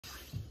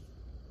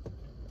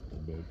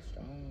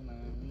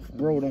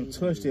Bro, don't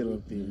touch that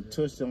up there.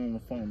 Touch that on the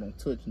phone. Don't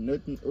touch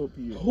nothing up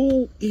here.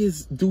 Who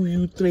do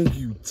you think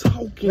you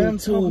talking to? I'm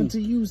talking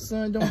to you,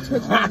 son. Don't touch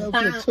it up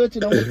here. Touch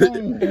it on the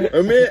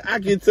phone. Man, I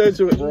can touch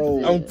it.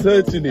 Bro, I'm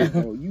touching it.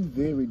 Bro, you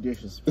very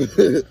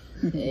disrespectful.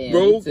 Damn,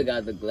 bro, you took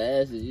out the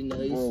glasses. You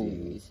know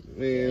you see.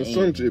 Man,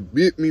 something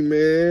bit me,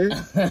 man.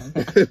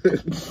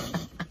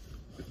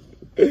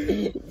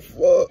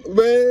 Fuck,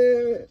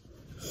 man.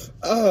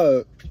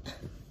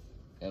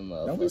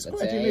 Don't be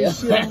scratching that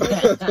shit on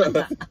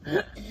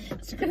that.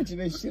 Scratching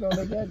that shit on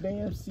that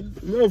goddamn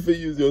seat. No, if you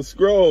use your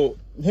scroll.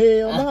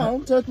 Hell no,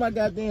 don't touch my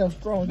goddamn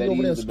straw. Get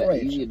over there,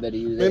 scratch. You better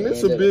use Man, that.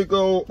 it's a big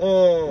old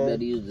You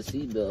better use the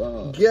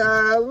seatbelt,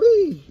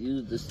 Golly.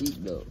 Use the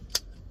seatbelt.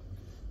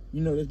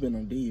 You know, there's been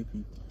on dead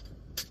people.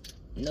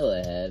 No,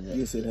 it hasn't.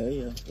 Yes, it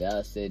has.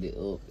 Y'all set it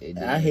up.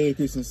 I had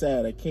this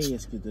inside a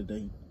casket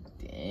today.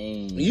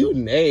 Dang. You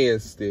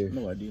nasty.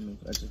 No, I didn't.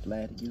 I just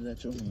lied to get it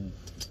out your hand.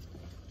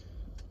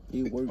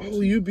 It works.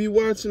 Oh, you be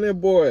watching that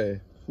boy.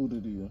 Who the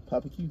deal?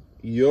 Papa Q?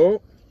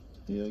 Yup.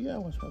 Hell yeah, I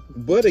watch Papa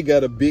Q. Buddy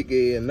got a big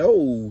ass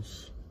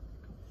nose.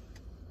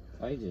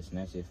 Why you just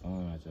snatch your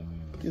phone out your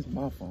hand? It's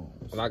my phone.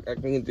 Like, I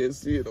can't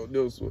just see it on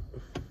this one.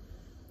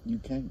 You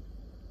can't.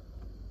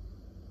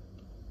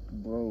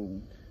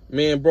 Bro.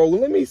 Man, bro,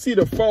 let me see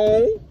the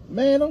phone.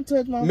 Man, don't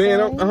touch my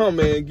phone.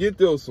 Man, get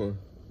this one.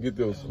 Get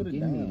this Put one. it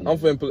down. I'm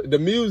finna play the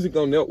music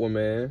on that one,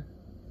 man.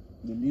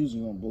 The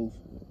music on both.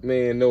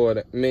 Man, no,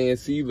 man,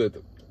 see,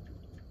 look.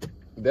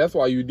 That's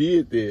why you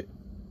did that.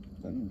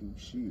 I didn't do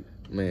shit.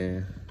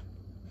 Man.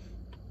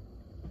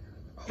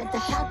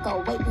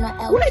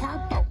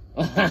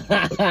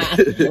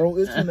 Bro,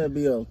 it's gonna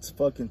be a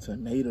fucking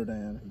tornado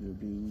down here,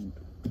 dude.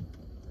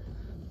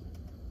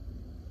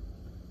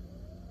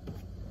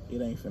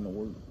 It ain't finna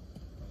work.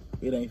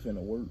 It ain't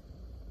finna work.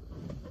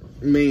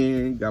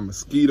 Man, got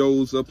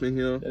mosquitoes up in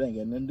here. That ain't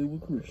got nothing to do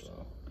with Christian.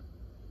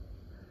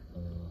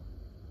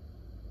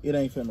 It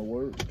ain't finna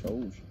work,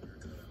 told you.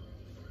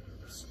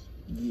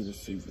 Get a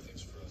seat.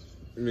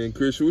 Man,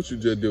 Christian, what you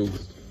just do?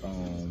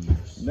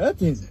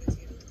 Nothing.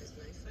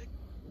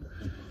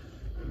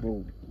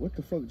 Bro, what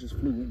the fuck just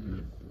flew in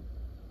here?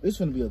 It's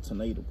finna be a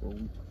tornado, bro.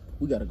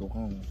 We gotta go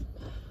home.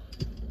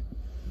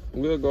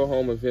 We'll go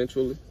home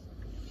eventually.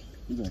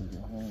 We gotta go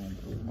home,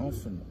 bro. I'm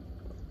finna.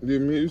 The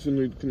music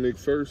need to connect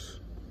first.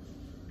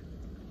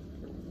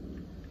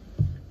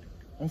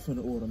 I'm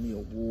finna order me a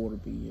water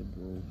bed,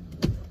 bro.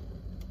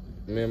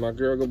 Man, my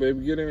girl go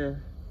baby get in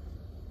here.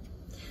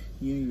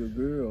 You and your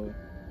girl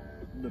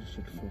better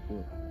shut the fuck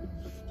up.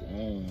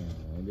 Damn,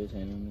 I just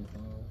ain't on the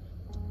phone.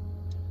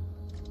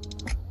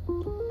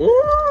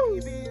 Ooh!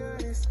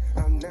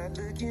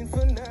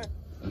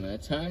 Man,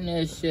 turn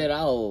that shit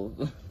off.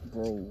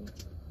 Bro.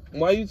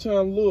 Why you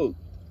trying to look?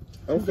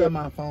 I got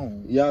my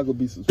phone. Y'all gonna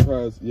be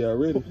surprised. Y'all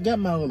ready? Got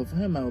my other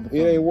phone.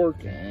 It ain't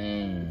working.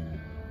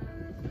 Damn.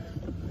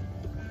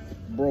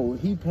 Bro,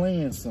 he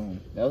playing something.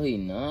 No, he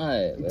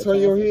not. Turn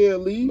your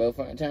head, Lee. Bro,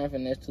 time for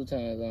next 2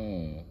 times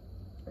on.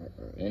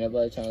 Ain't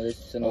nobody trying to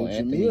listen to no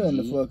Anthony Jamil in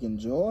G. the fucking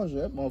Georgia,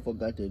 that motherfucker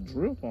got that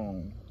drip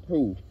on.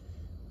 Who?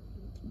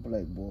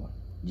 Black boy.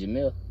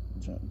 Jamil.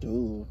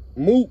 Dude.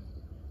 Moot.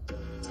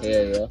 Hell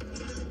yeah.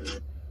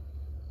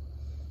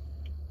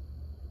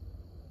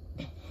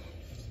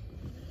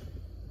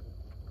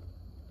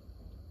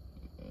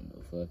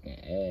 The fucking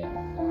ad.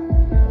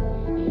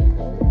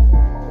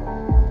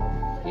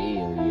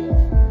 Hell yeah.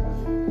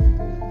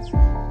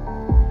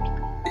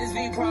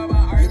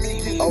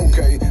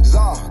 Okay,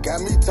 Zah got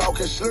me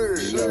talking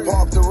slurs.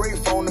 Park the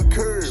Wraith on the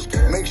curb.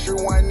 Make sure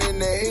one in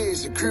the head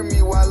secure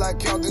me while I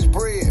count this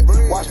bread.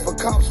 Watch for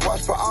cops,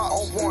 watch for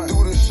ops.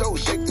 Do the show,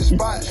 shake the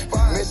spot.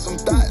 Miss some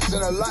thoughts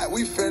in a lot.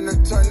 We finna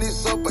turn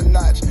this up a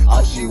notch.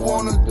 All she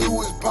wanna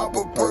do is pop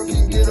a perk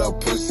and get her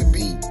pussy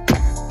beat.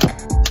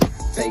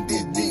 Take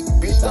this dick,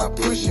 bitch, stop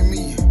pushing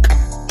me.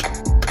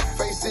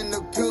 Face in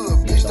the pillow,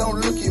 bitch, don't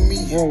look at me.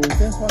 Bro, is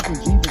that fucking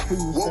Jesus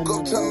Christ? Woke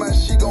up to my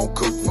she gon'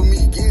 cook for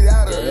me. Get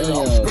out of here.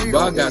 I'm screaming.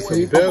 But I got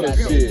some better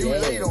shit.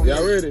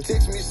 Y'all ready?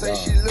 Text me, say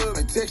she love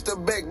me. Text her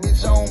back,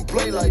 bitch, I don't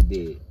play like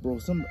that. Bro,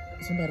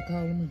 somebody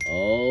calling me.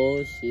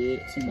 Oh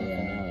shit.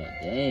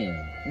 Damn.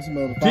 What's the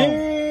mother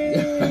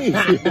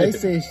phone? They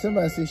say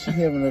somebody said she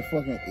having a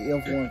fucking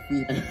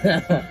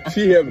F-150.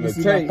 She having a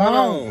tank.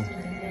 Wanna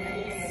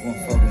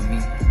fuck with me?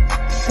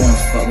 Wanna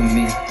fuck with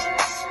me?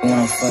 Who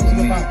wanna fuck with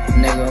me?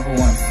 Nigga, who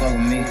wanna fuck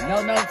with me? No,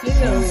 chill.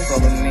 Who wanna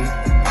fuck with me?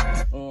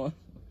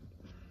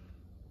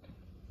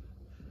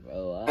 Bro,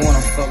 who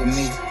wanna fuck with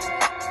me?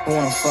 Who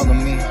wanna fuck with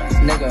me?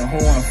 Nigga, who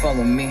wanna fuck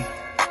with me?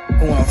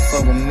 Who wanna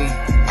fuck with me?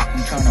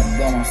 I'm tryna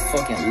blow my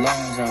fucking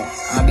lungs out.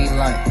 I be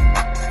like,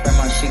 grab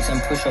my cheeks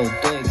and push your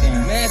dick in.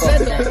 Man, fuck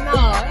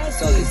that.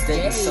 Suck his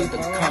dick and suck the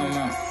cum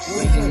out.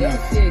 Waking up,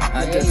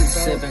 I just be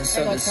sipping,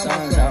 suck the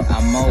songs out.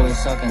 I'm always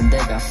sucking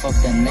dick, I fuck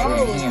that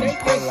nigga, he ain't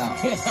pull out.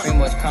 Cream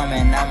was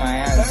coming out my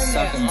ass,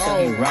 sucking till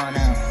he run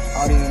out.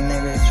 All these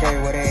niggas cherry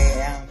with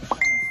they out.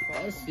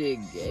 That shit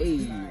gay.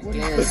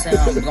 Yeah,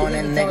 sound blowing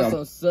that nigga.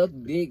 Some suck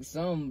dick,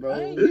 something, bro. I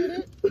ain't get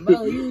it.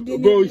 Bro, you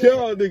didn't. Bro,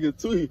 y'all nigga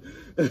tweet.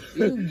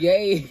 You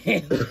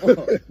gay.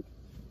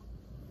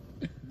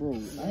 Bro,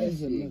 I ain't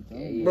get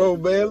nothing. Bro,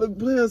 man, let's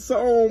play a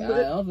song, man.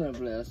 I'm finna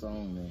play a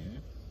song,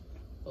 man.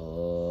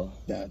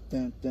 Da,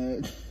 da,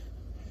 da.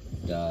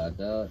 Da,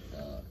 da,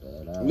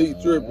 da, da,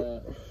 Nick tripping.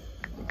 Oh,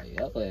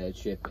 y'all ass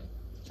tripping.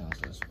 Trying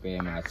to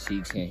spare my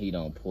cheeks and he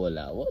don't pull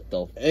out. What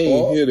the fuck? I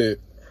ain't hear that.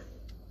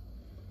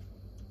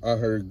 I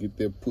heard get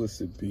that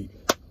pussy beat.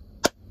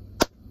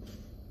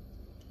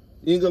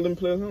 You ain't gonna let me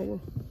play a song,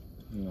 bro?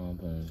 No, I'm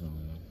playing a song,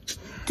 man.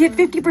 Get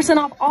 50%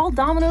 off all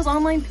Domino's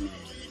online pizza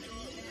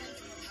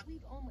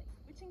week only,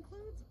 which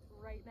includes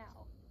right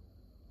now.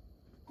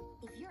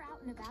 If you're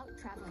out and about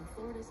traveling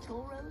Florida's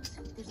toll roads,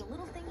 there's a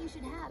little thing you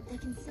should have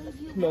that can save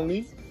you. Come on,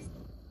 Lee.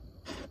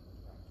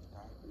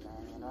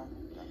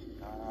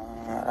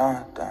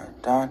 Alright.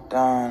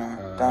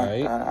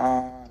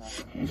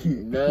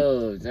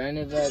 No, turn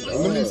it back up.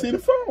 Let me see the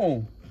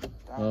phone.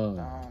 Oh.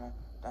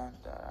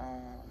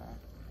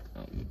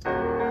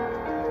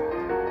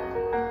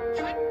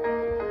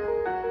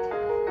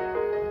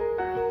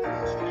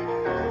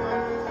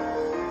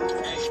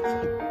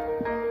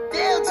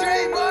 Damn,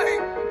 Trey, buddy.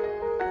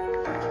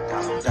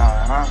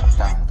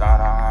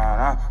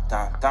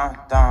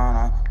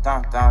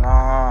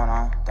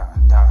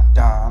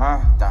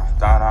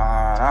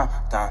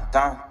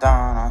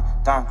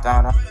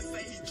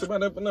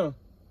 Somebody up and down.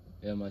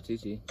 Yeah, my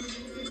TT.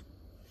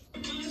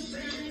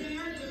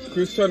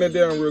 Chris, turn that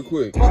down real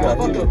quick.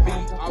 Motherfucker beat,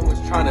 I was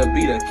trying to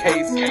beat a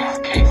case,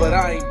 but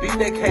I ain't beat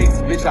that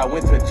case, bitch, I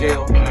went to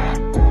jail.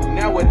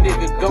 Now a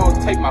nigga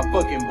gon' take my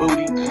fucking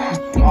booty.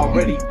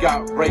 Already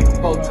got raped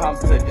 4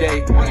 times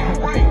today.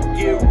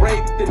 Get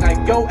raped, then I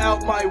go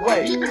out my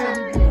way.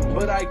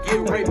 But I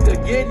get raped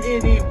again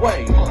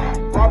anyway.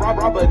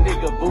 Rob a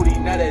nigga booty,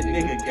 now that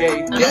nigga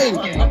gay.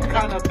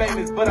 Kinda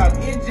famous, but I'm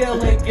in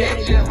jail and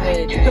gay.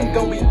 Them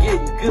gon' be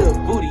getting good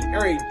booty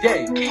every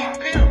day.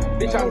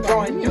 Bitch, I'm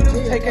drawing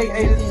noodles,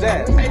 aka his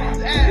ass.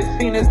 This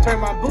penis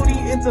turned my booty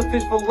into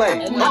fish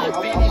fillet.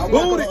 I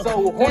was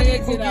so horny,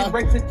 who get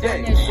raped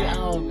today?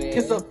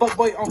 Kiss a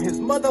fuckboy on his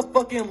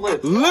motherfucking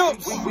lips.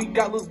 We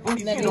got loose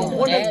booties, you don't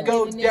wanna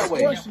go that way.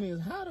 The question is,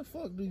 how the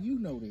fuck do you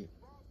know that?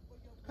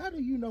 How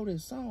do you know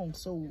this song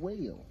so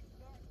well?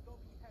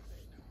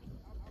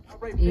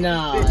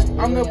 Nah,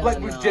 I'm the Black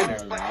Bruce Jenner.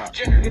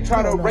 You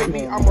try to rape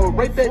me, I'ma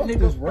rape that Fuck nigga.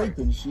 this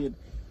raping shit.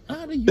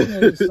 How do you know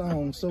this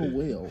song so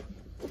well?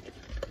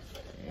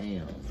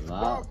 damn,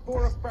 wow.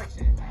 For a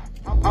fraction.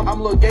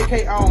 I'm Lil Gay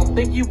K, I don't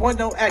think you want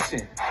no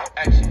action.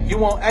 You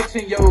want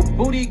action, your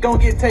booty gon'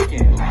 get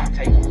taken.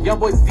 Young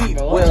boys deep,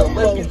 well,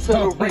 let's get to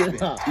the raping.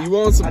 You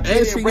want some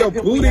action, your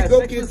booty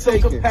go get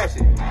taken.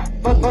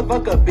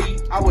 Fuck a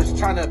beat, I was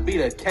tryna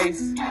beat a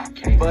case.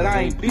 But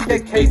I ain't beat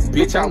that case,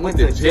 bitch, I went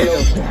to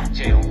jail.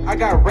 I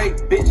got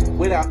raped, bitch,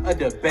 without a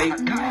debate.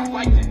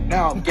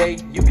 Now I'm gay,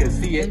 you can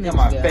see it in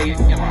my face.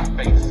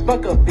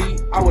 Fuck a beat,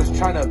 I was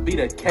tryna beat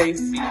a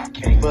case.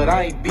 But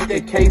I ain't beat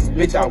that case,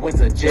 bitch, I went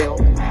to jail.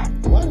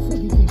 Why the fuck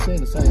you keep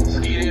saying the same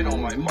thing? Get it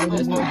on my You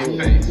just know motherfucking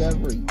that face. you got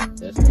raped.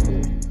 That's not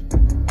good.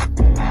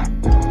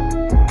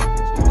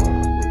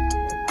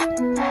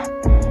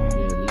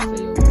 Yeah, at least say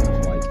your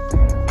twice.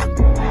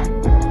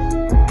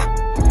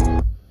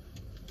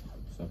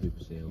 Some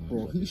people say it Bro,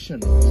 once. he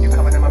shouldn't.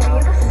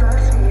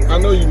 I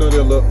know you know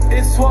that look.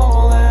 It's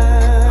swollen.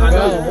 I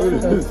know.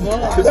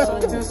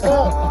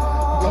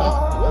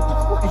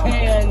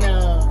 Hell no.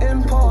 In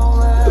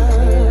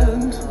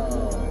Poland,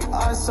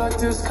 I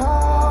sucked his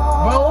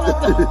cock. Bro,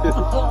 what the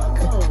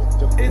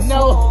fuck? It's No.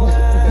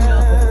 swollen,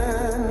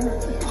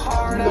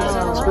 hard as a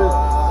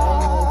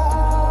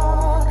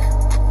rock.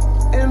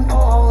 In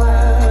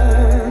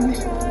Poland,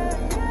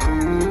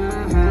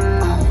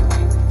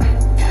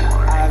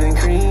 I've been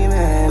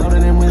creaming,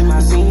 loading him with my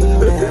semen.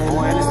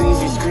 Boy, in the scenes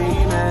he's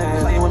screaming,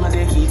 playing with my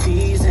dick, he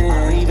teasing,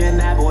 even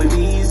that boy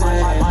wheezing.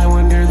 I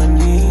wonder the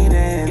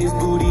meaning, his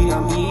booty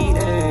I'm eating.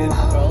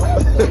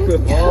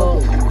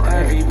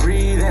 Every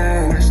breathing,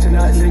 urge to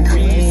nuts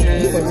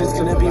increases. It's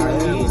gonna be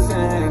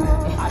releasing.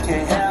 I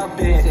can't help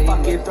it.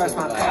 Fuck it, thrust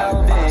my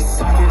pelvis.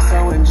 Suck it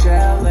so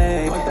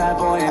angelic. Put that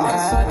boy in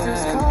heaven.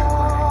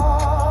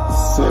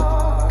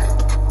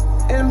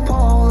 In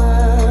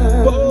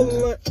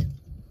Poland.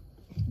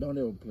 Don't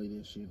ever play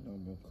this shit no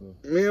more, cuz.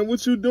 Man,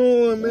 what you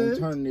doing, Don't man?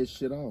 turn this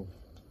shit off.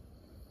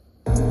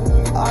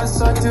 I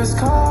sucked his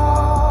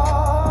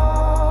cock.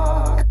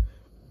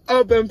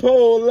 Up in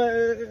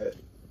Poland.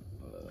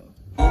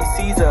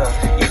 Caesar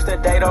used to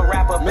date a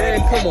rapper, Man,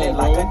 come on,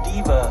 like bro. a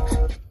diva.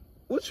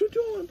 What you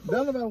doing?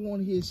 Don't nobody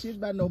want to hear shit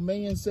about no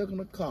man sucking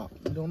a cock.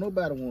 Don't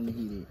nobody want to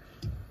hear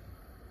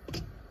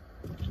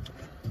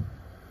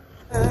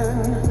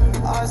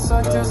that. I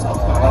sucked his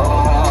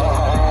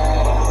cock.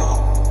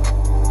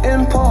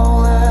 In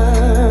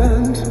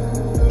Poland,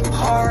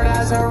 hard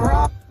as a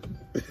rock.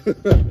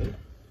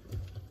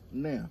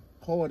 Now,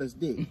 hard as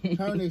dick.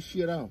 Turn this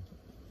shit off.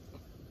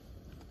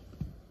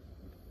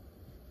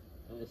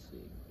 That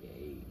shit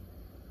gay.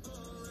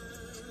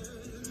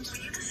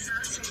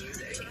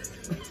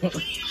 You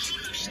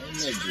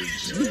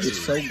get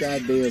so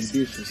goddamn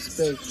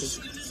disrespectful.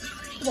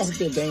 Come off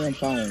that damn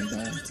phone,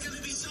 dog.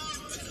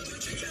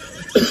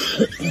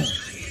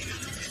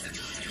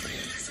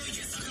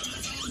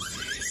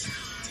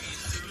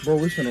 Bro,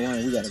 we finna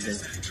rain. We gotta go.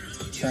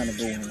 Trying to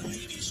go on.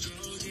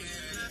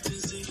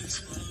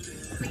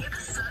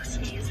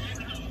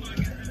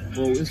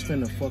 Bro, it's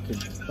finna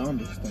fucking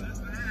thunderstorm.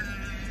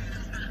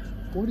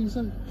 What do you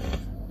say?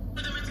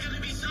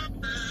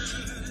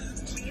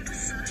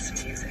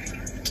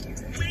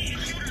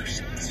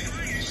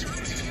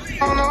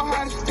 I don't know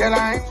how to get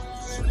out.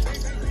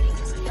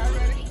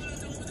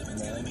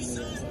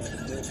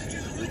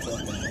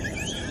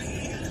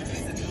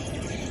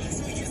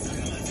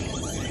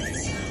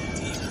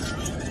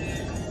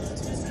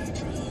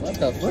 What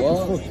the fuck? What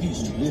the fuck you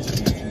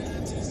listening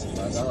to?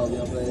 Like, I hope you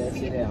don't play that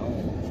shit at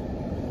home.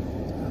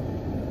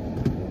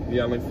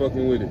 Y'all ain't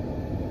fucking with it.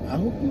 I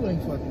hope you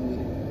ain't fucking with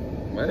it.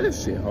 Man, that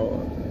shit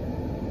hard.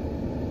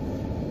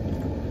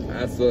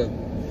 I suck.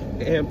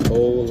 And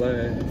pole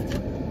line.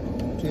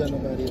 Don't tell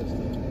nobody else.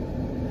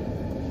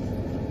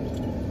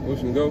 We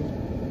can go.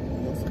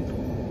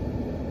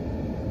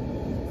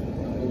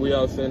 We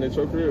all sitting at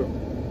your crib.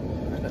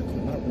 I gotta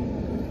come out.